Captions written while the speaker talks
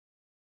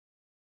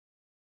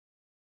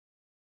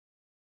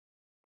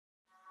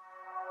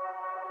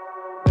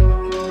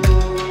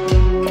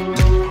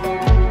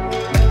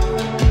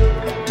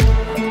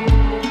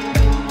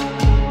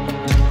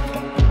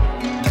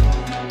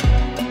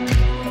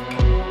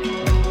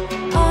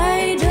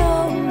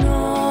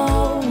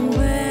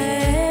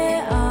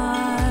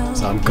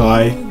I'm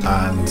Guy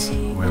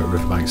and we're at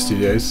RiverBank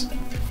Studios.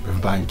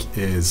 RiverBank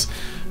is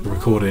a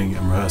recording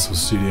and rehearsal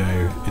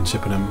studio in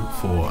Chippenham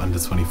for under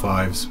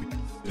 25s.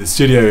 The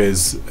studio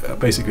is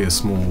basically a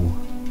small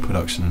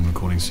production and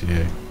recording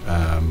studio.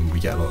 We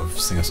get a lot of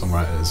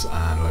singer-songwriters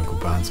and local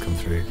bands come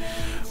through.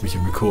 We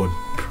can record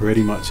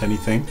pretty much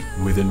anything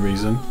within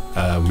reason.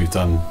 We've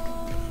done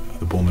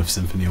the Bournemouth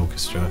Symphony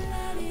Orchestra,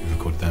 we've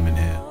recorded them in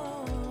here.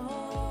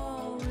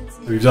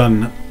 We've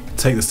done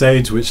Take the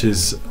Stage, which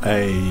is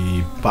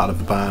a Battle of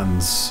the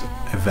Bands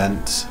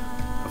event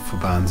for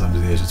bands under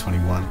the age of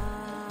 21.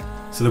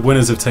 So the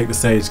winners of Take the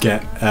Stage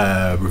get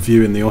a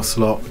review in the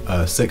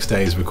Ocelot, 6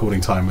 days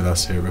recording time with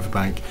us here at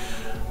RiverBank,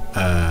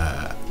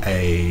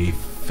 a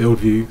field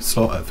view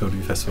slot at Field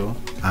View Festival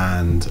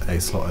and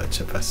a slot at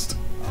Chipfest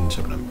in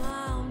Chippenham.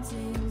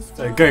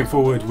 So going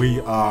forward we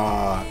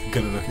are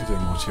going to look at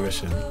doing more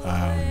tuition.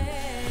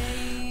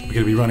 We're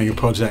going to be running a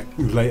project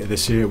later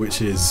this year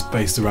which is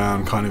based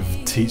around kind of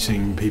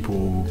teaching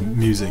people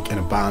music in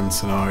a band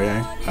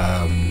scenario,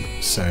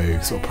 so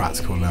sort of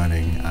practical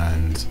learning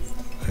and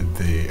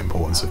the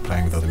importance of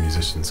playing with other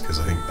musicians, because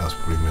I think that's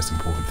probably the most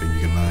important thing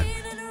you can learn.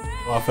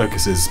 Our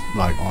focus is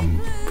like on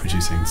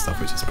producing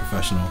stuff which is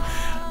professional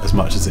as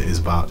much as it is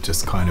about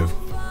just kind of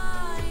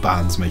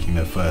bands making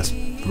their first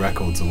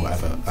records or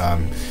whatever.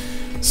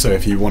 So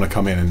if you want to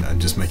come in and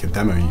just make a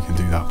demo, you can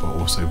do that, but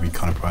also we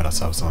kind of pride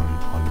ourselves on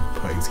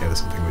putting together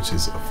something which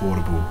is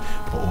affordable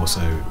but also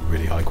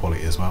really high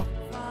quality as well.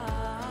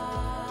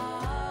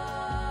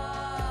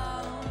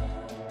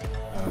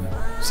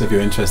 So if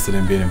you're interested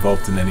in being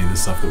involved in any of the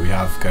stuff that we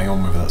have going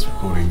on, whether that's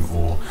recording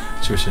or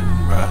tuition,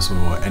 rehearsal,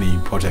 or any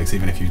projects,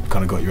 even if you've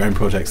kind of got your own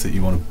projects that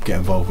you want to get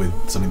involved with,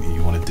 something that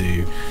you want to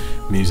do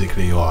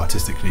musically or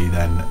artistically,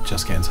 then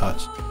just get in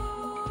touch.